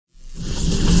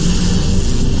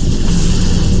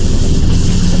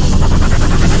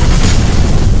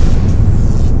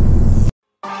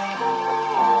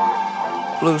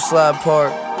Blue Slide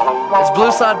Park. It's Blue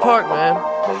Slide Park, man.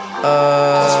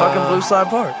 It's fucking Blue Slide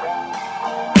Park.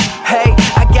 Hey,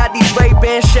 I got these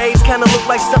Ray-Ban shades, kinda look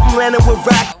like something landing with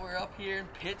rock. We're up here in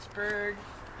Pittsburgh,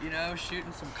 you know,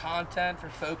 shooting some content for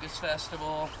Focuss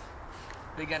Festival.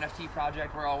 Big NFT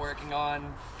project we're all working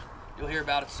on. You'll hear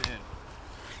about it soon.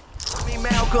 Me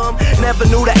Malcolm, never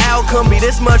knew the outcome. Be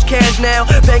this much cash now.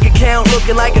 Bank account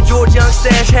looking like a George Young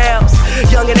stash house.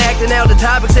 Young and acting out the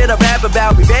topics that I rap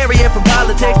about. Be varying from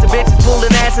politics to bitches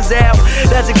pulling asses out.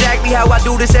 That's exactly how I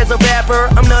do this as a rapper.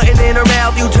 I'm nothing in her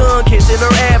mouth, you tongue kissing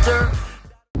her after.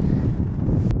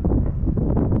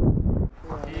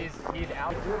 He's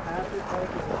out.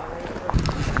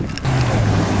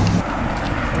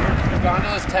 The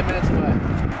gondola's 10 minutes away.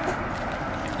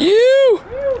 You!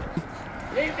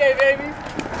 Game day, baby.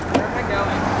 Where am I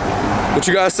going? What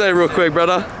you gotta say real quick,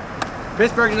 brother?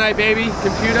 Pittsburgh tonight, baby.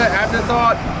 Computer,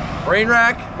 afterthought, brain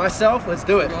rack, myself. Let's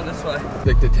do it. Going this way. I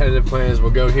think the tentative plan is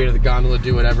we'll go here to the gondola,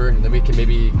 do whatever, and then we can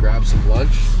maybe grab some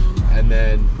lunch, and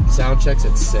then sound checks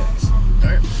at 6.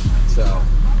 Alright. So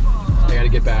I gotta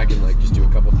get back and like just do a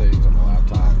couple things on the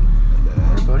laptop. And then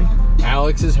Everybody?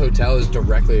 Alex's hotel is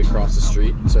directly across the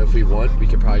street, so if we want, we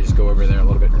could probably just go over there a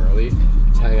little bit early to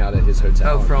hang out at his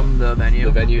hotel. Oh, from the venue?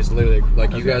 The venue is literally,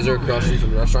 like, you guys are across the street from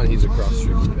the restaurant, he's across the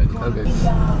street from the venue. Okay.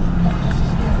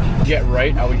 Get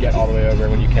right, I would get all the way over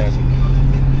when you can.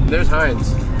 There's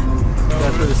Heinz.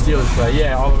 That's where the Steelers play.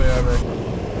 Yeah, all the way over.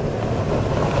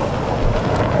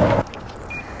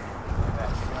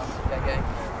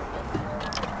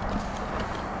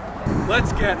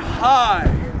 Let's get high.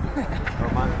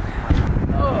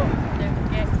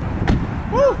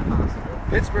 Woo!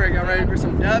 Pittsburgh, y'all ready for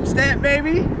some dubstep,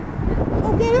 baby?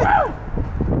 Okay.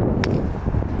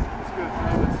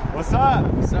 What's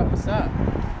up? What's up? What's up?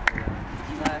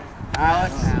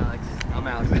 Alex. Alex. I'm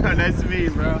Alex. Nice to meet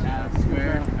you, bro. Alex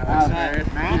Square. Alex.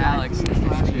 Alex. Nice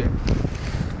to meet you.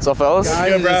 What's up, fellas?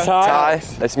 Guys, bro. Ty.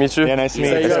 Nice to meet you. Yeah, nice to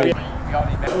meet you.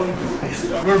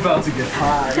 We're about to get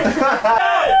high.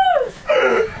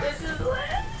 This is lit.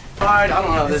 I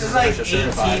don't know. This is like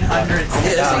 1800s.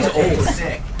 This is old.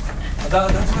 Sick.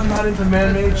 That's why I'm not into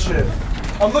man-made shit.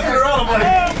 I'm looking around, I'm like,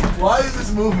 why is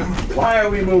this moving? Why are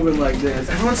we moving like this?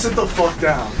 Everyone sit the fuck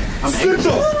down. Sit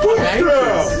the fuck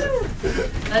down!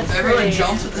 That's Everyone great.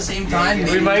 jumps at the same time.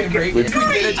 Maybe We might break get it.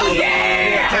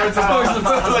 It's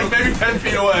like maybe 10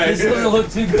 feet away. This doesn't look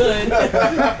too good.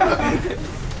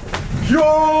 Yo!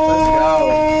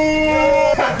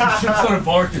 Started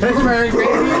barking. Pittsburgh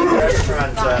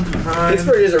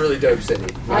is a really dope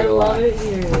city. I love it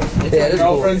here. Yeah, it is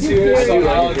cool. Girlfriend's here, so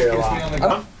Alex here a gets lot. me on the I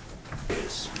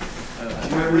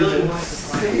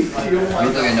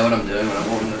don't think I know what I'm doing when I'm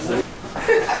holding this thing.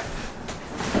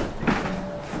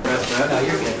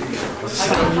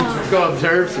 Let's go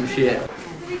observe some shit.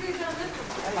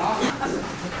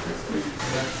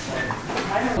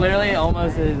 Literally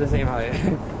almost the same height.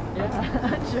 Yeah,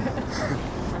 true.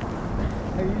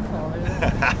 Are you taller?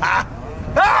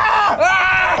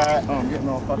 Oh, I'm getting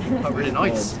all fucking Covered in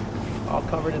ice. All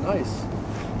covered in ice.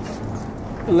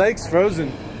 The lake's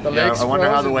frozen. The lake's I wonder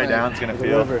how the frozen, way man. down's gonna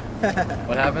feel.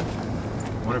 What happened? I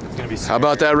wonder if it's gonna be. How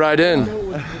about that ride in?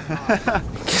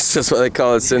 Guess that's why they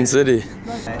call it Sin City. I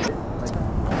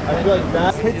feel like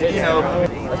that, you know,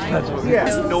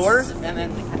 yeah. North and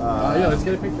then. Yeah, let's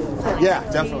get a picture. Yeah,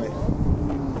 definitely.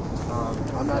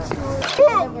 I'm not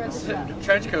sure.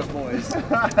 Trench coat boys.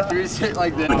 We sit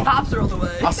like this. The cops are on the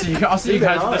way. I'll see you guys at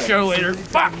the show later.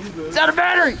 Fuck! It's out of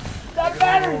battery! It's out of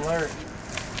battery!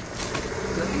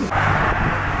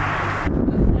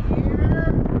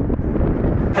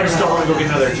 I just don't want to go get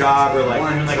another job or like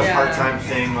even like a part-time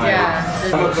thing. Like, Yeah.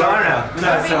 so I don't know. It'd be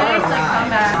nice to come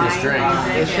back. This drink.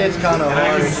 This shit's kind of And I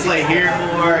hard. can play here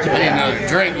more. I need another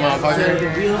drink, motherfucker.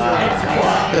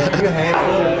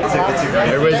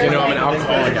 Everybody's gonna know I'm an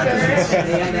alcoholic after this.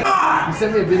 He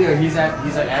sent me a video. He's at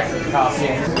actually the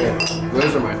Coliseum.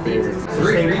 Those are my favorites.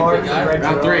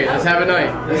 Round 3. Let's have a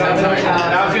night. Let's have a night.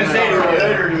 I was gonna say, do we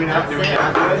good or do we not? Do we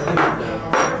not good?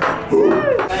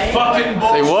 Fucking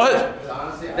bullshit. They what?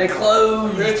 They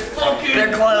closed. It's fucking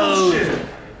They're closed.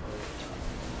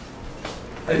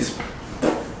 bullshit.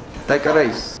 Take a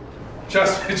race.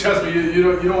 Trust me, you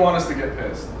don't want us to get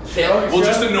pissed. We'll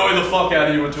just annoy the fuck out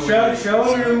of you until we leave.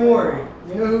 Show your reward.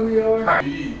 You know who we are?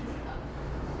 Can,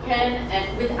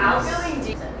 and without going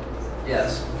deep.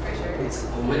 Yes. For sure. It's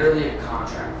literally a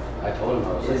contract. I told him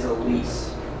it is a lease.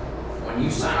 When you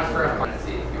sign up for a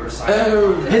NFT, you were signing up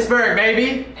for Pittsburgh,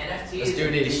 baby! NFT. Let's do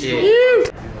this shit.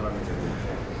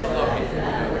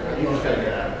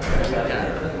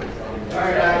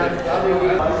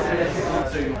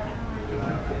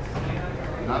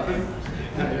 Nothing?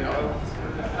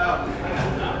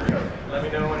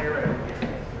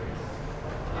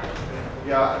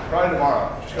 Yeah, probably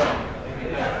tomorrow. Just go.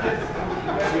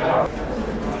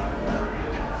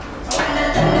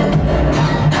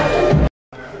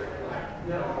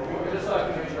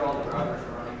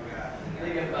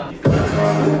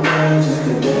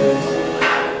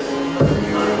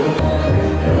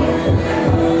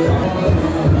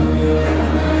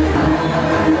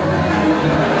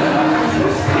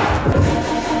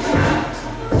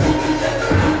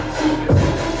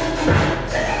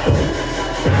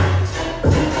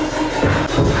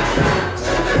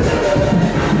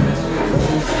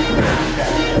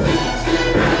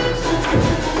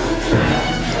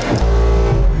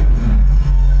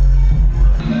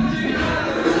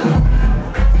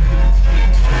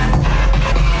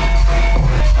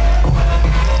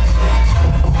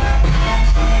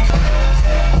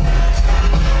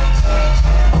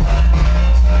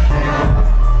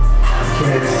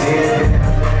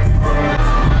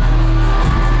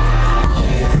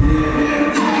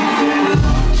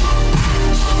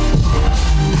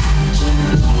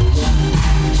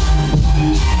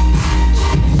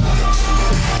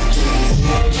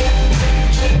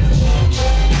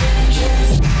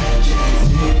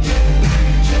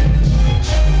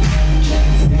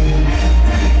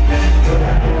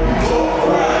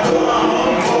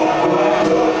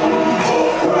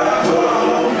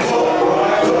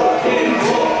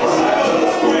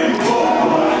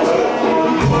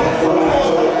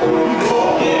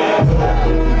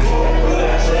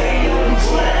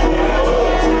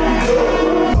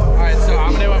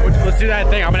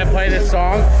 I'm gonna play this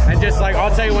song and just like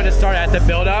I'll tell you when to start at the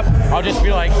build up. I'll just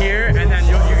be like here, and then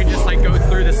you can just like go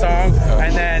through the song,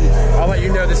 and then I'll let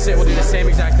you know the sit. We'll do the same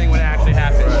exact thing when it actually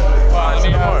happens. Well, let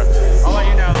me know. I'll let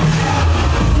you know.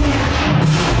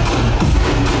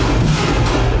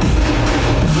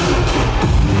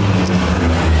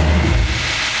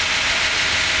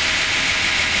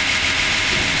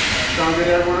 Sound good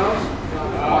to everyone else?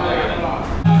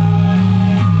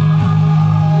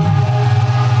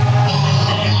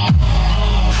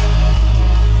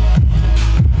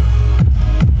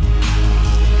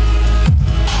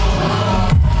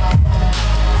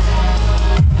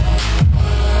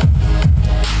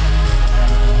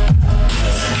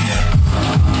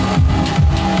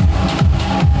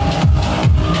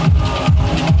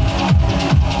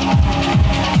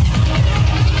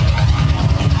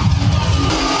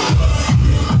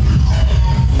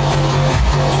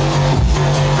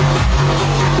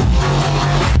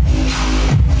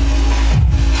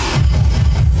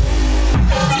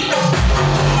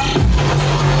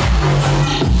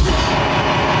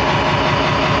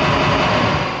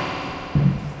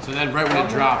 Right when it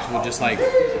drops, we'll just like,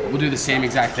 we'll do the same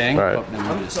exact thing. Right. But then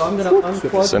we'll just, So I'm gonna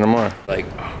unplug. Send them more. Like,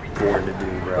 born to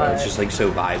do, bro. It's just like so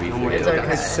vibey.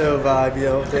 It's so vibe,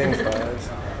 yo. Thanks, vibes.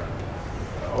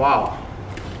 wow.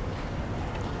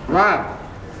 Wow.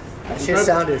 That shit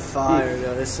sounded fire,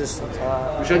 yo. This system's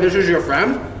hot. You said this is your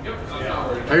friend?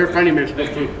 Tell your friend he makes good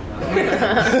food. Something's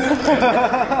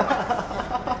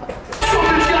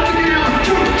got to give.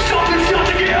 Something's got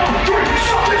to give.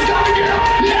 Something's got to give.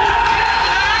 Yeah!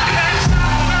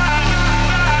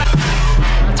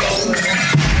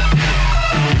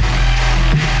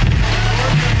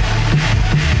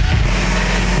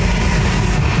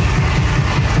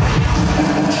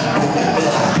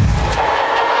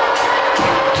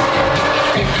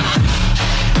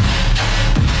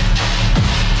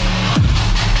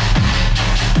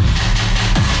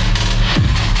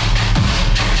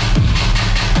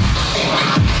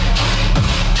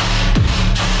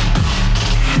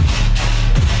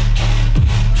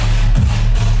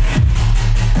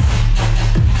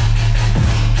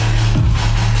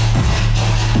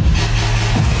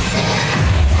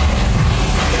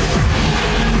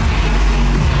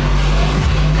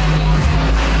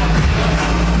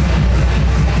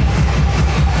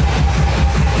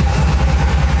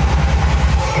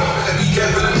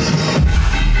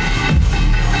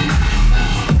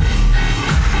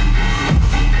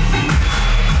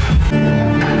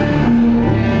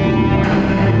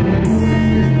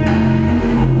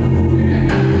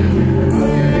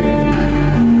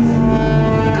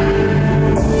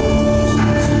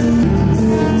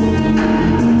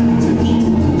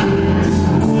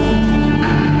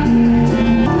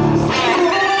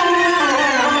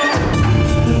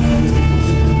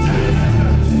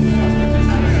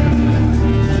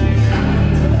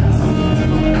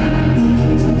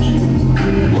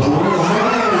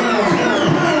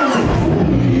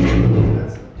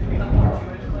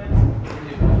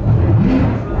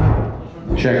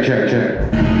 Check, check,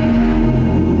 check.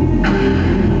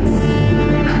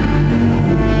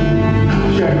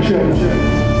 Check, check, check.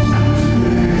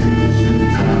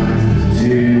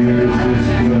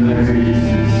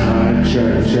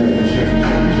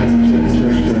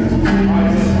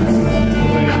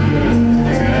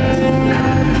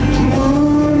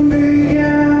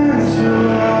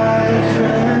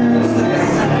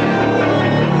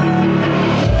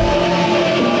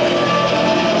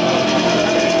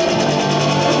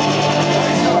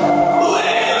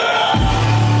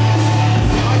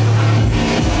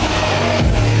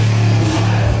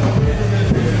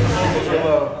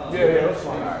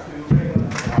 Have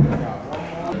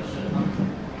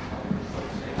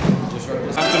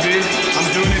to be. I'm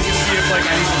doing it to see if like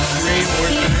anything's straight or.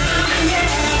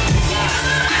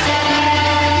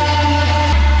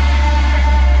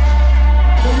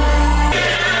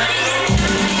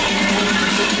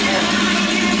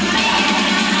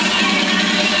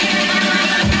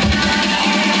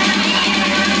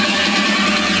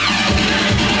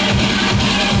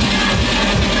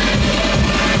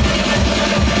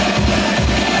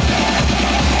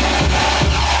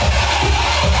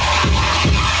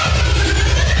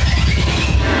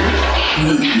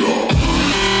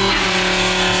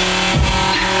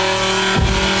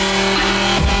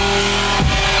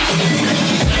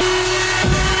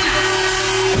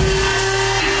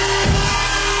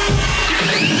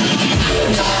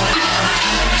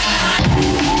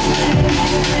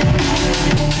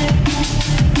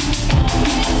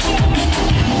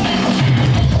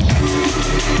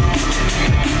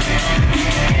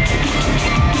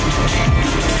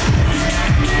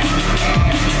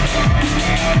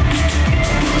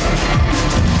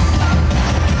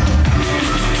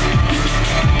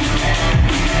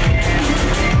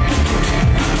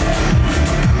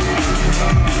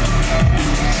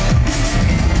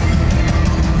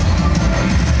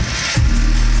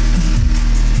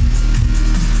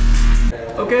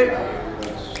 Okay.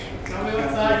 Tell me what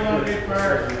side you want to be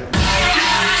first.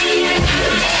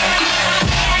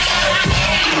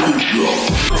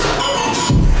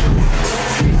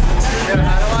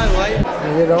 How do I light?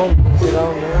 Get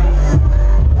on, man.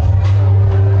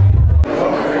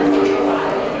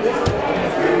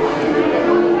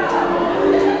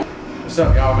 What's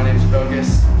up, y'all? My name is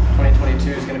Focuss.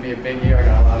 2022 is going to be a big year. I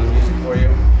got a lot of music for you.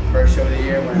 First show of the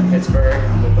year, we're in Pittsburgh.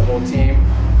 I'm with the whole team.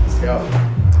 Let's go.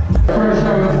 First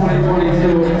show of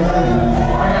 2022. I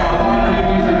got a lot of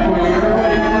music for you.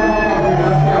 Everybody come on.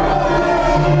 Let's go.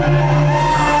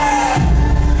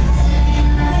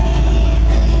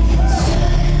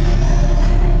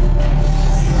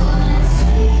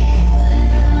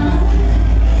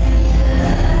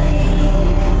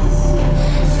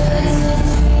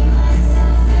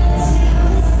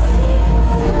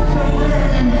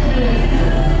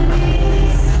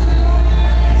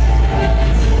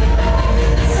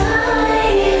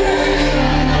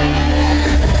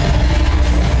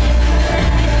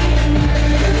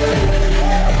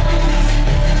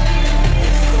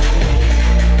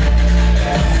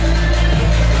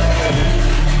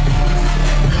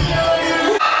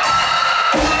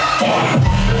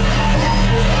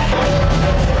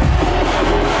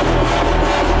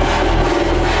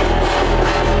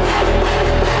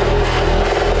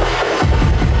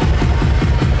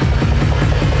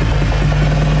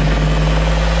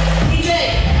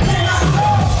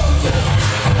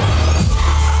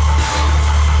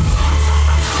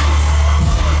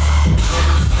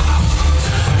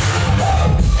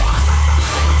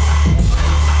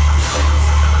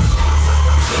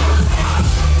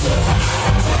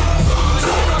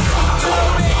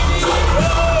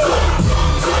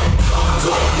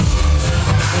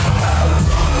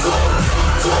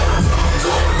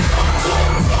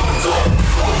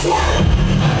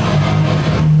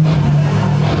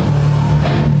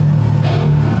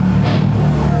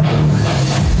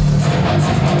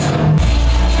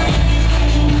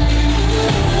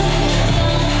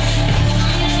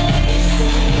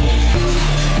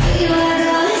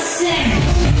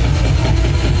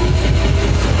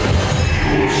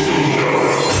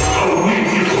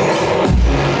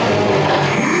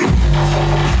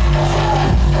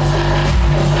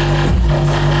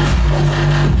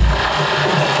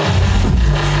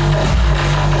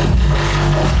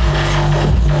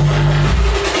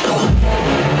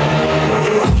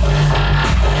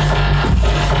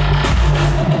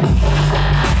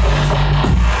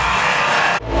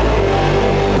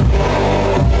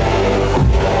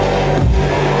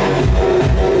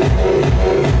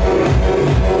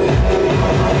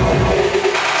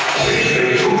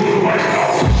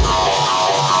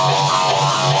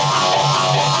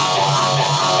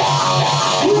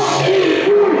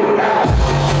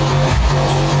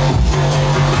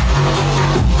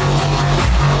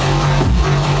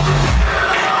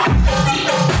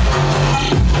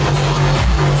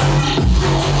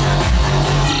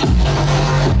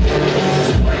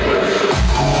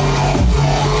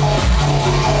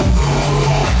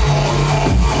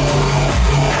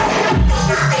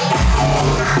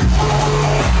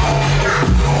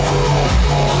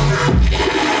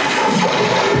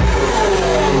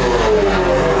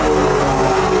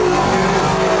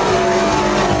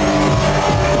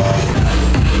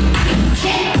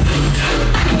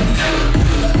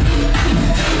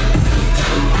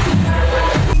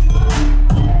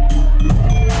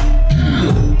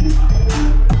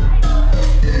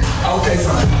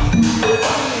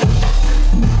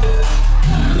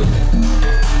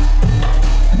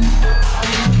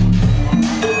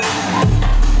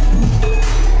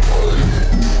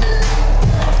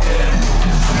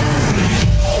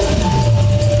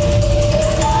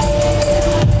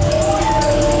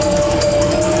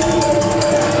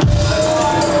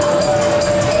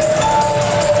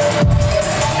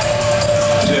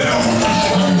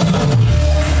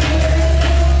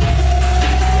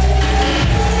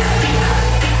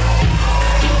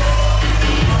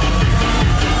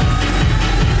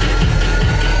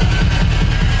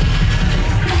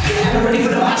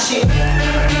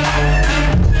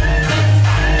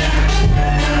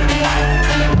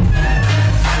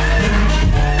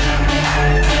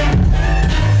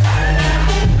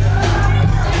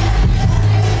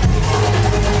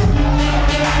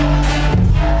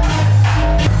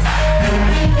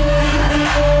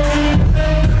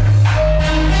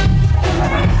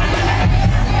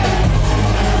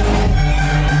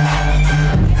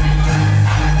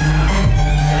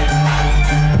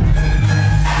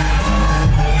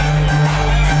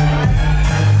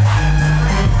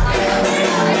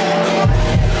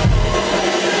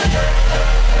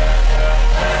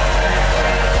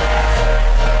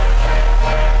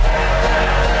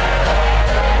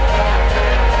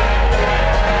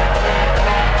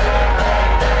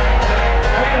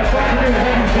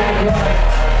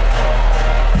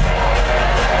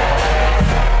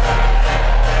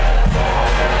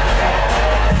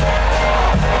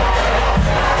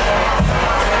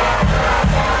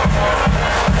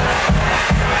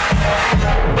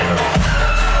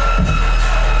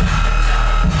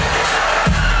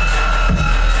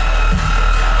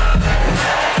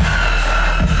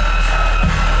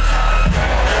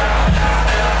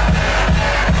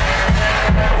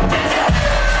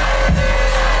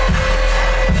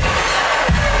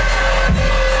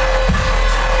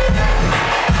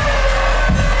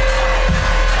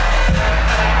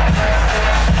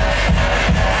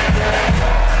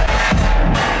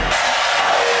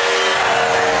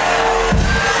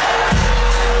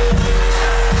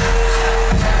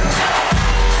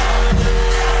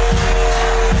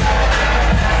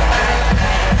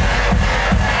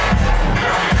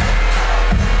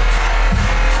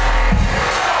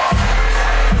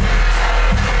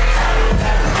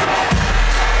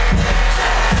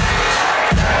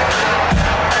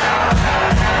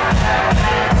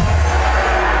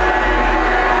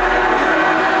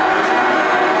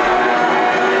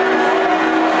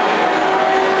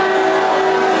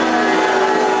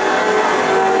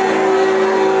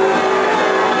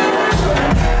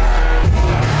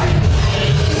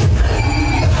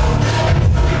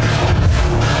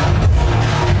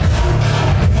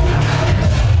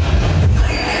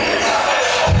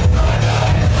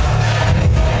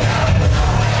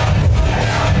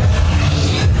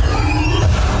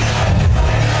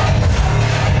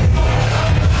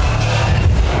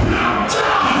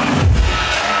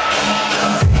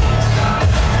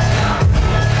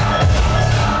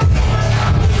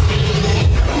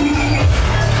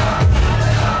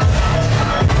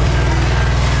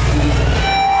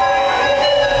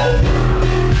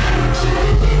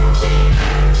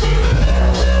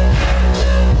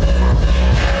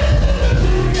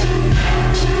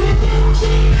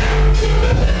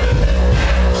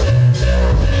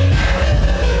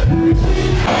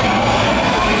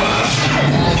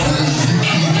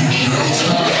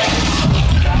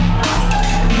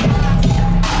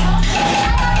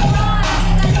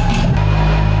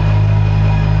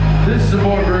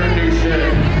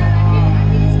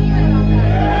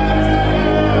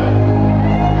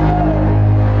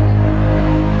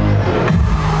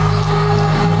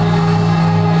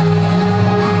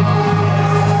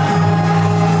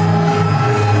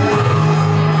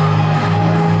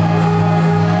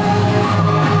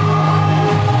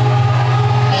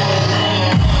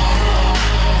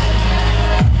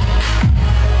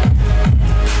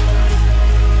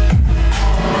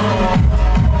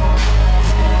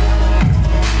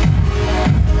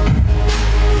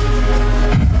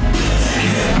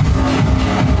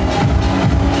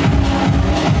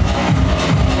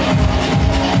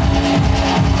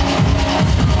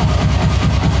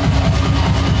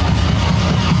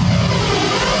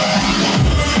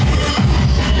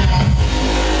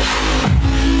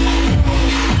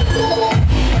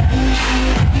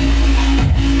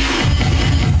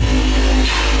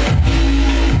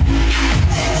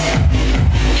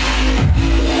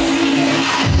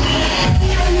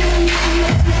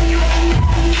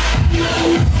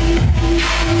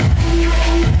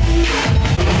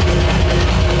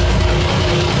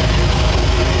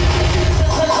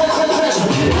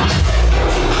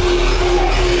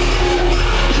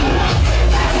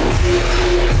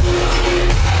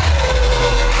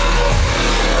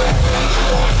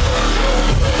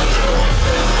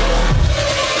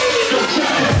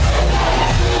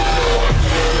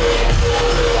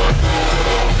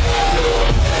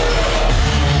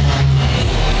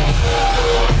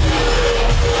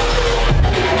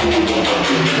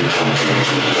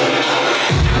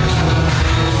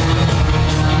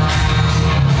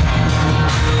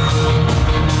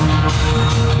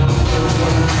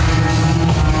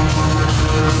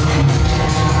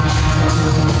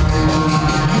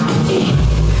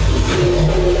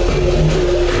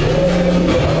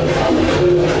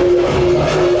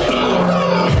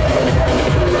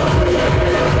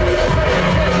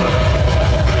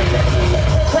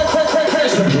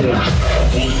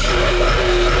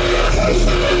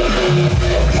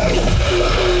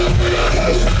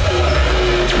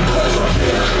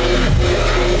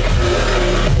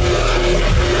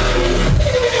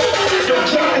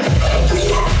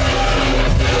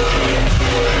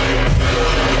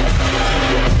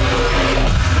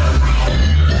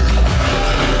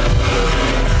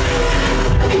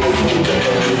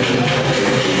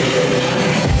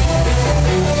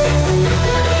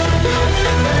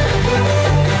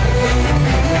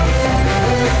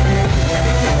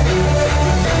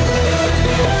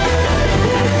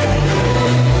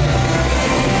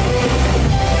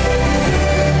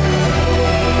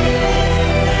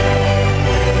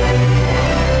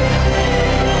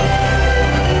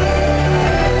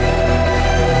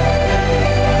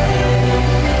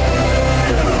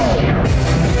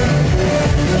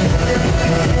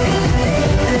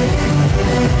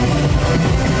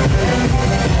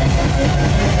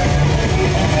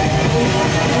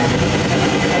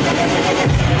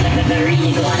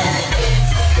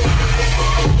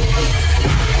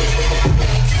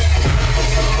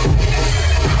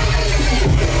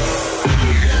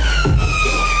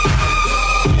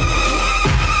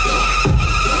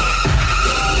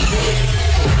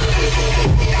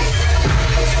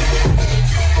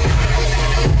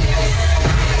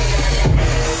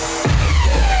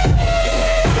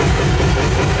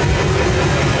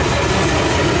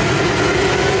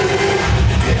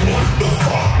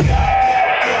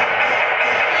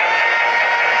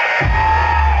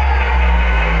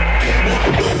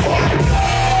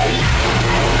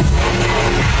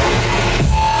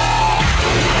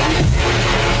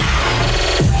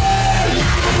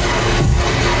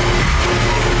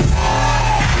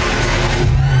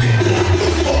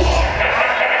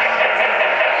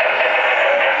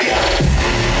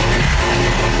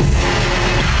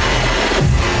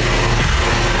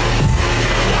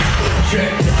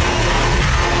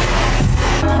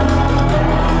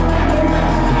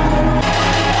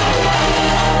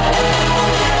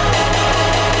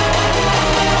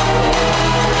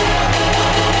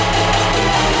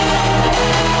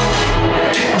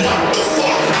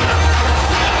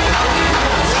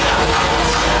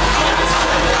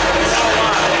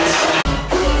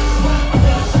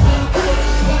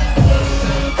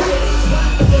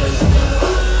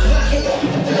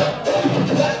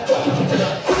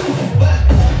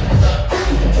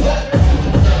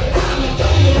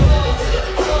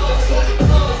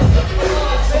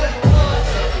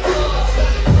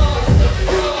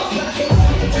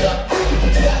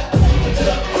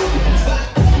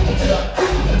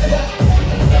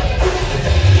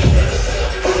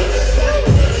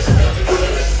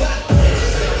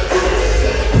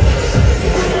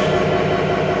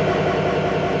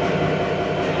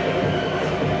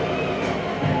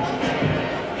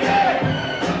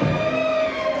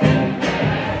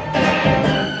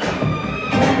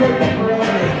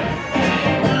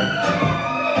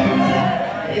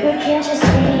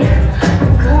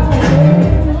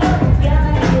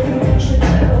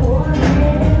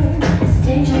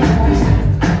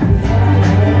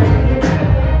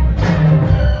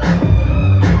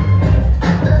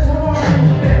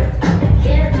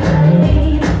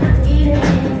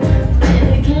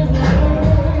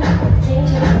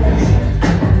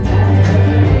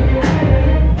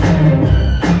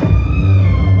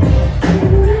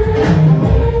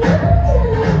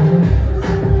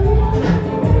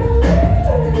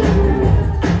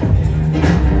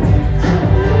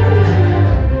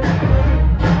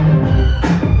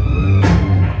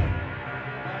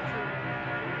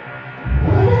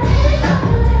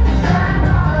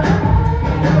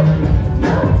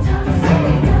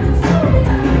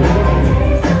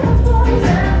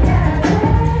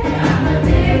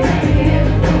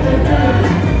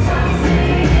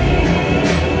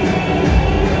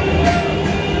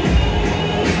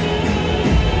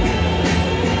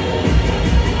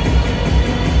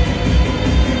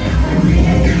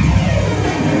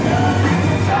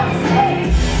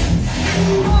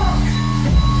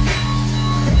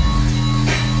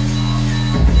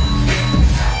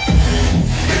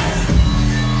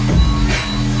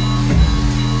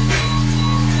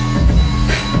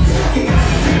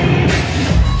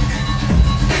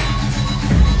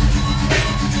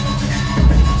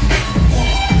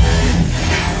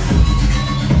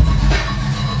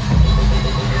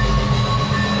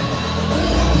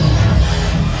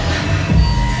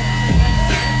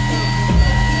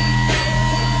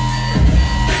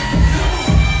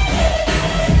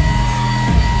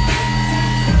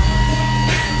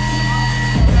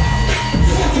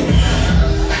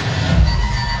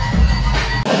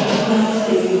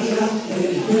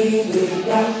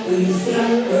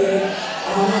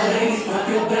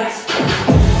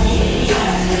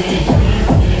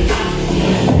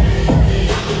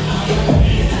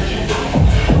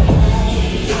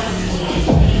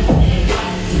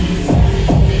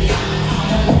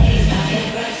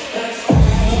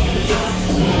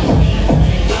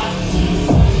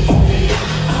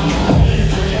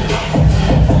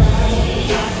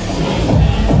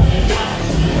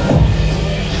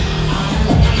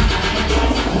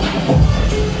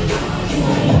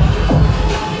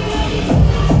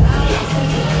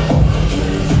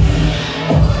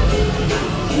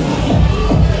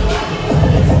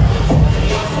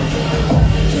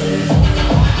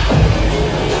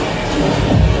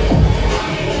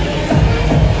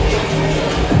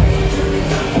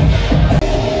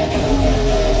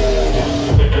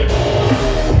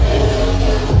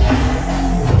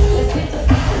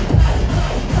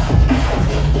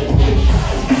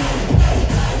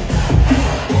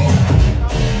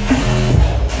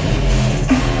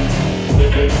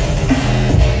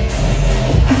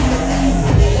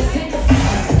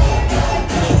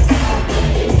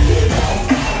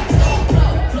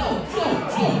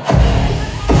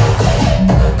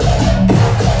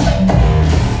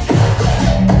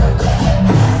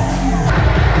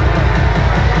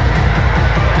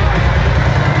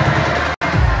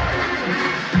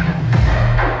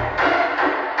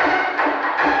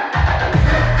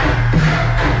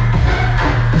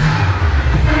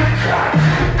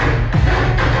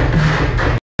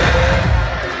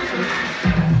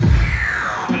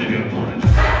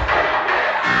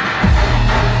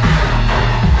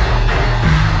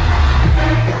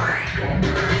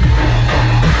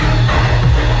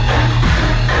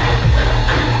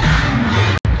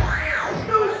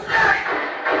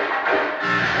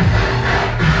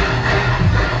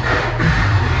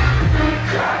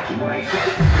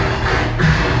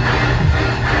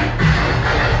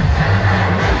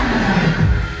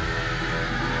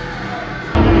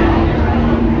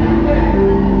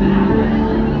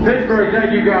 Pittsburgh,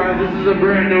 thank you guys. This is a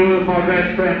brand new with my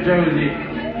best friend Josie.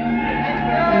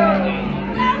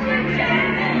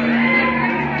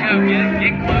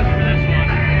 Get close.